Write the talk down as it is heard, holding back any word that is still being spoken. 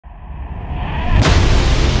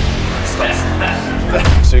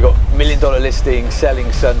million-dollar listing,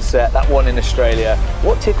 selling sunset, that one in Australia.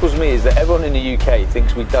 What tickles me is that everyone in the UK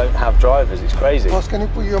thinks we don't have drivers. It's crazy. Boss, can you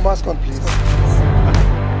put your mask on, please?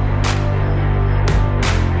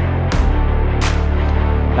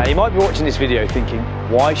 Now, you might be watching this video thinking,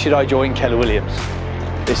 why should I join Keller Williams?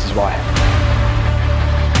 This is why.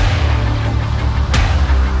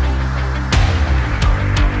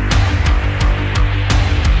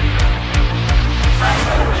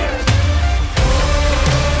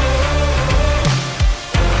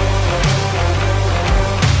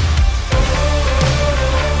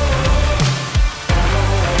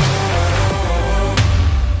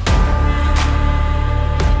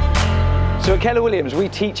 So at Keller Williams, we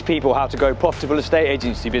teach people how to grow profitable estate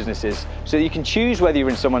agency businesses so that you can choose whether you're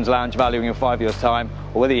in someone's lounge valuing in 5 years' time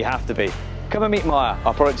or whether you have to be. Come and meet Maya,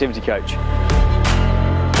 our productivity coach.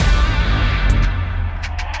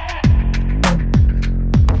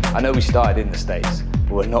 I know we started in the States,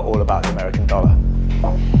 but we're not all about the American dollar.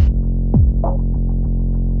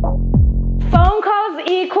 Phone calls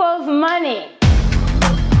equals money.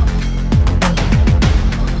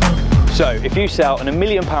 So if you sell an £1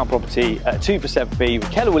 million property at a 2% fee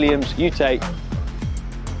with Keller Williams, you take.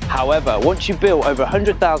 However, once you bill over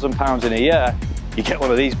 £100,000 in a year, you get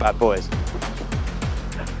one of these bad boys.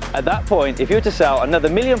 At that point, if you were to sell another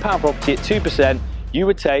 £1 million property at 2%, you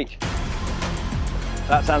would take.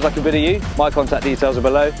 That sounds like a bit of you. My contact details are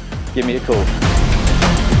below. Give me a call.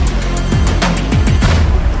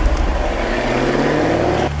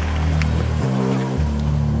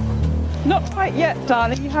 Not quite yet,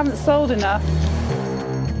 darling. You haven't sold enough.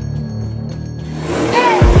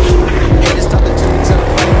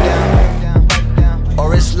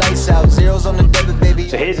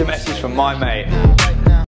 So here's a message from my mate.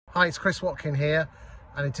 Hi, it's Chris Watkin here,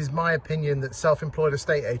 and it is my opinion that self-employed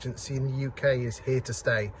estate agency in the UK is here to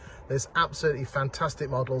stay. There's absolutely fantastic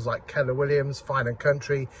models like Keller Williams, Fine &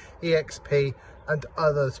 Country, EXP, and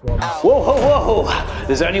others ones. Whoa, whoa, whoa!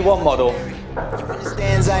 There's only one model.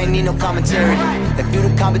 I ain't need no commentary. If you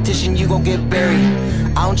the competition, you gon' get buried.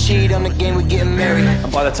 I don't cheat on the game, we getting married.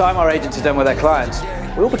 And by the time our agents are done with their clients,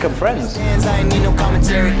 we all become friends. I ain't need no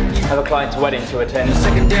commentary. Have a client's wedding to attend.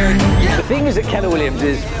 Secondary. The thing is at Keller Williams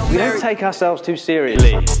is we don't take ourselves too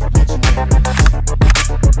seriously.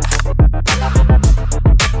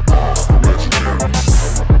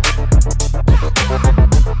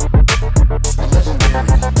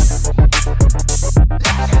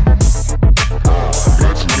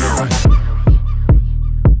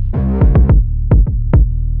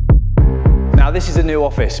 This is a new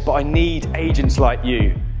office, but I need agents like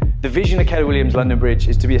you. The vision of Keller Williams London Bridge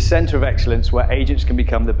is to be a centre of excellence where agents can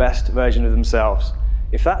become the best version of themselves.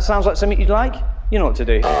 If that sounds like something you'd like, you know what to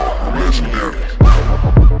do.